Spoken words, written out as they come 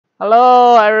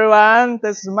Hello everyone,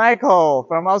 this is Michael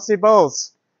from Allsea.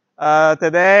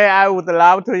 Today I would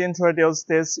love to introduce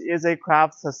this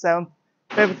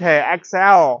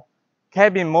AS-E750XL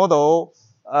cabin model.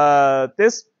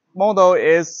 This model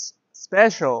is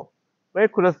special. We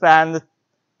could find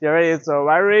there is a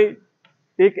very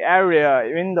big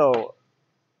area window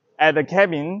at the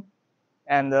cabin,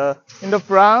 and in the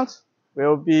front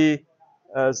will be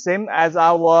same as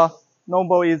our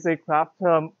normal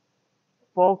EasyCraft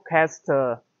forecast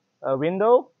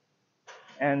window,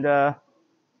 and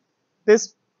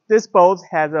this boat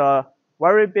has a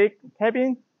very big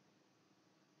cabin.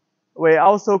 We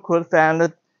also could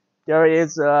find there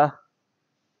is a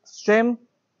strip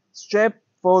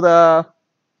for the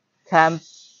can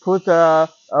put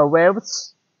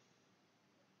waves.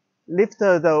 Lift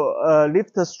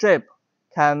strip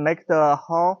can make the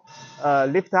hull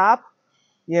lift up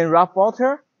in rough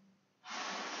water,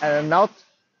 and not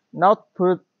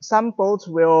put some boats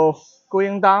will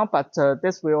going down, but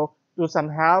this will do some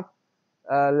help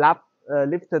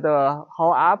lift the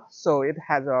hull up, so it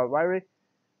has a very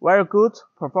good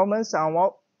performance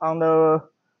on the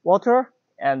water,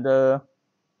 and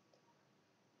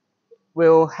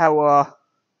will have a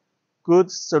good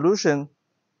solution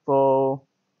for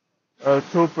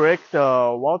to break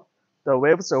the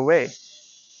waves away.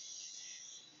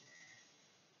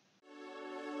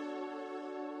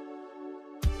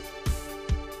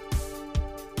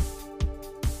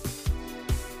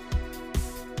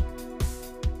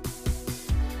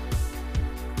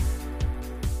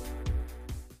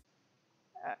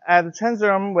 At the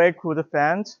transom, we could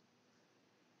find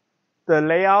the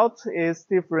layout is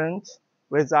different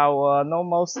with our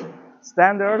normal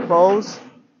standard boats.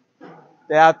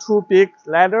 There are two big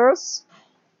ladders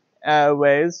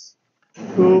with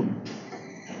two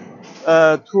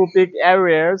big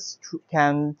areas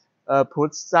can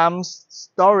put some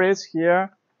storage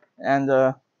here,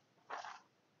 and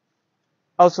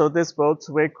also this boat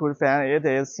we could find it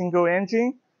is single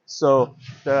engine, so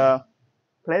the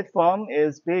platform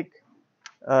is big.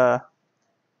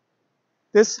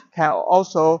 This can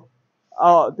also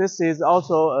this is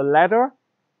also a ladder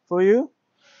for you.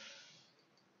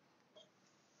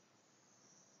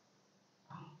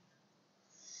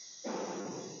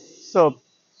 So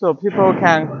people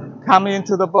can come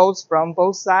into the boats from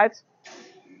both sides.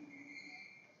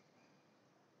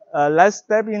 Let's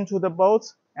step into the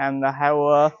boat and have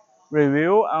a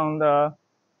review on the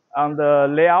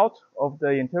layout of the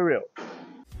interior.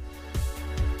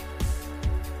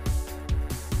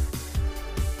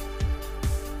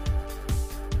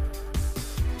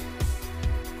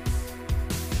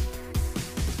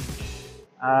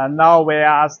 Now we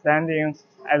are standing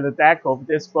at the deck of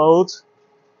this boat.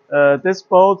 This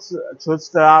boat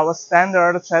chooses our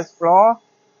standard chest floor.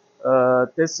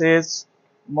 This is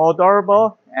more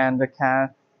durable and can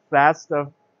flush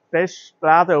the fish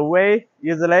blood away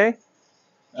easily.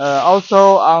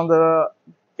 Also on the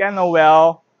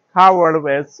gunwale covered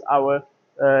with our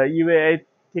EVA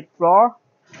thick floor,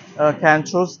 can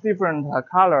choose different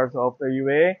colors of the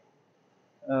EVA.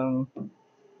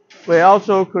 We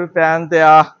also could find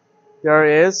there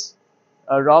is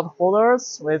rod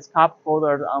holders with cup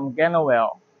holders on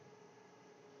gunwale.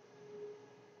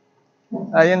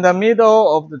 In the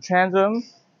middle of the transom,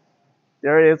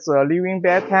 there is a living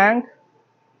bed tank.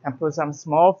 Can put some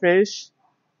small fish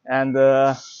and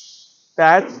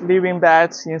living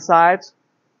bed inside.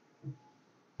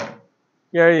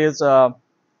 Here is a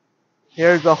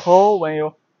hole. When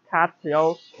you cut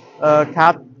your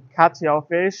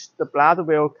fish, the blood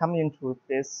will come into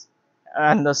this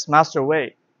and smash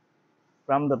away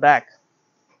from the back.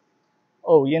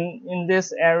 Oh, in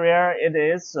this area, it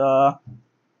is a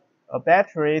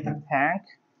battery tank.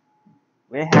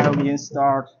 We have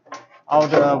installed all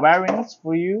the wirings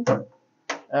for you.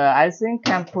 I think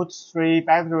can put 3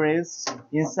 batteries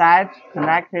inside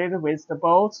connected with the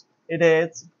boat. It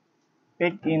is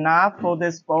big enough for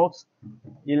this boat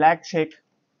electric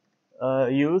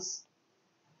use.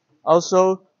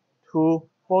 Also 2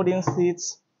 folding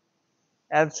seats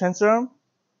at the transom.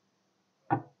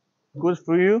 Good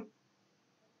for you.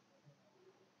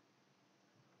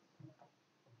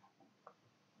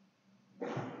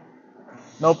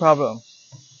 No problem.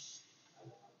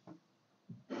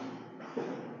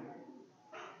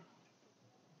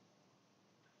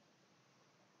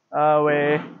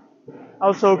 We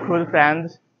also could find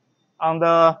on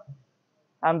the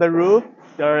roof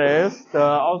there is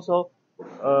also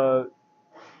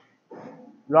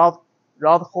rod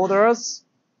holders,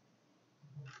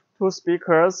 2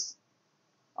 speakers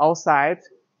outside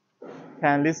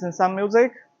can listen some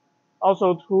music.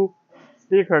 Also 2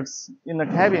 speakers in the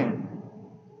cabin.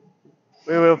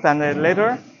 We will find it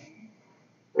later.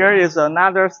 Here is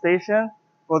another station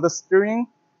for the steering.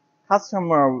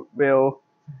 Customer will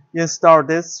install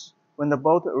this when the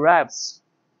boat arrives.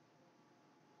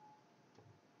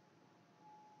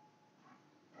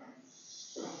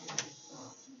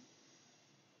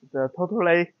 The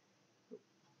totally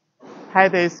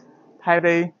tidy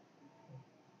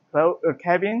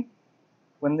cabin.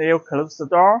 When you close the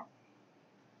door,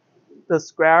 the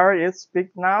square is big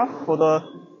enough for the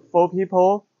 4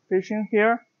 people fishing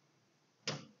here.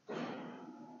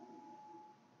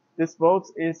 This boat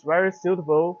is very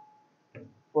suitable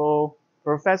for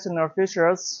professional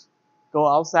fishers go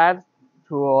outside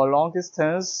to a long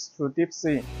distance to deep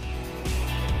sea.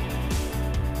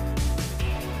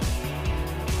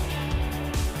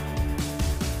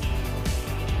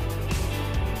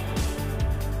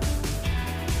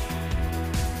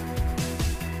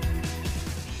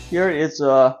 Here is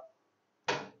a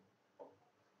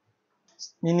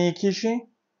mini kitchen,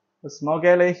 a small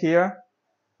galley here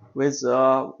with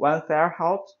one fire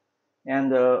hot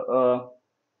and a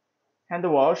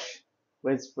hand wash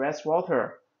with fresh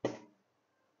water.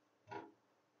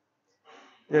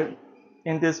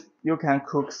 In this, you can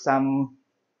cook some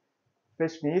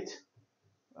fish meat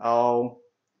or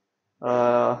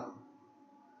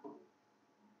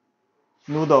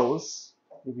noodles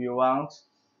if you want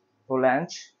for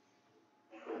lunch.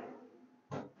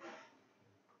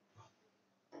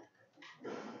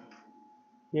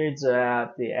 Here is the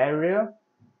area.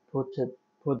 Put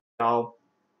our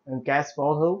gas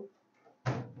bottle.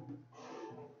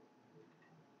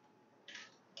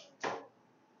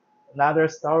 Another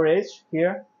storage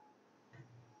here.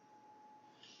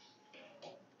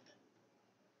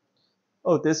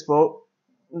 Oh, this boat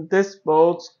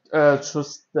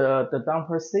choose the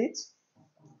dumper seat.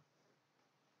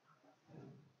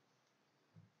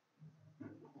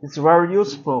 It's very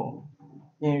useful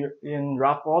in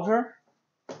rough water.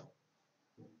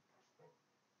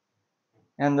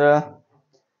 And the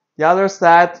other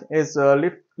side is a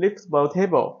liftable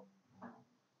table.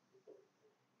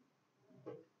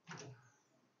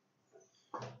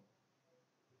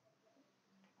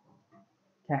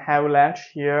 Can have lunch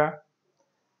here.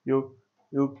 You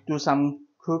do some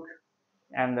cook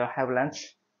and have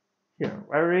lunch here.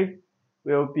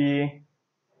 Will be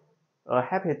a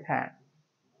happy time.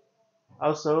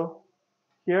 Also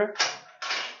here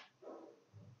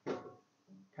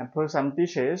can put some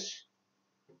dishes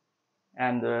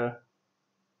and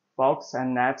forks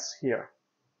and knives here.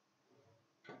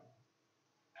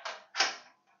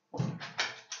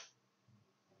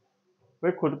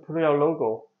 We could put your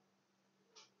logo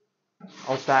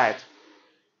outside,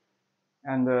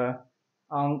 and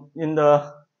in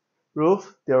the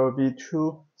roof there will be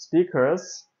 2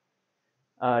 speakers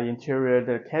interior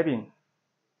the cabin.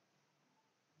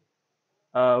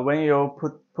 When you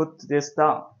put this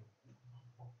down,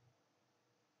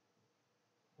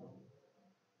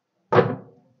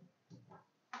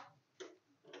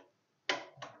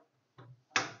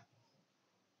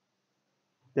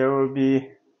 there will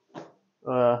be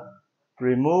a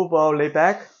removable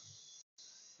layback,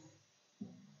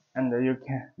 and you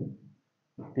can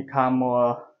become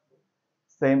a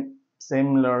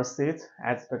similar seat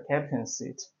as the captain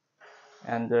seat.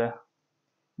 And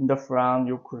in the front,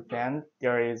 you could find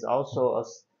there is also a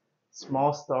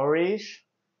small storage.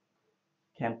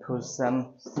 Can put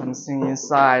something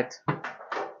inside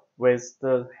with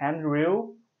the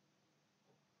handrail.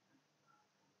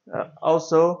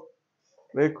 Also,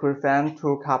 we could find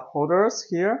 2 cup holders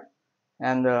here,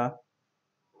 and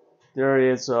there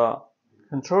is a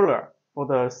controller for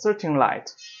the searching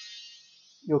light.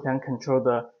 You can control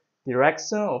the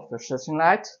direction of the searching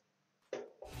light.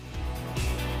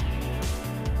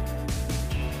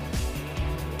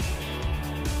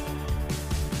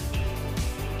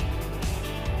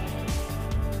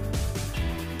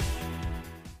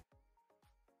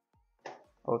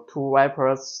 Or 2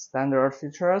 wipers standard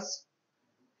features.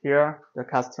 Here, the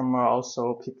customer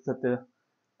also picked the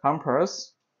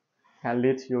compass, can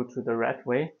lead you to the right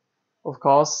way. Of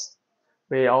course,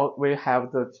 we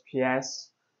have the GPS.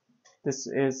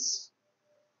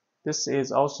 This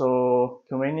is also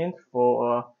convenient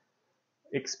for an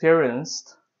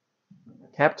experienced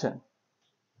captain.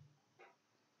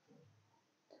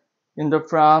 In the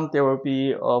front, there will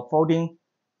be a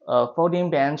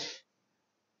folding bench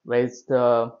with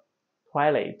the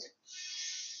toilet.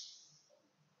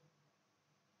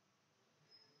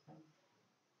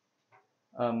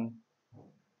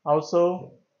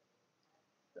 Also,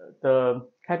 the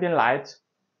cabin light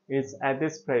is at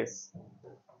this place.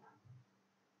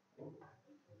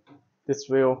 This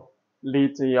will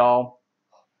lead your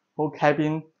whole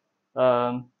cabin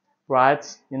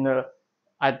bright in the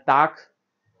at dark,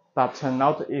 but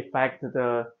not affect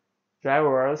the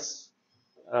driver's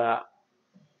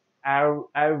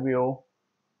air view.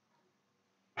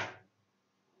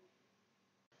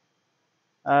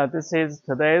 This is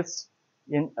today's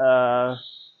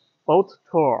boat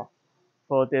tour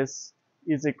for this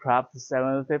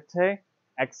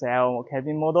AS-E750XL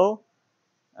cabin model.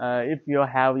 If you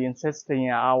have interest in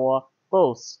our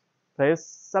boats, please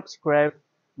subscribe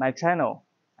my channel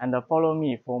and follow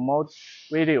me for more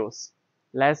videos.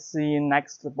 Let's see you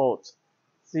next boat.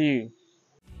 See you.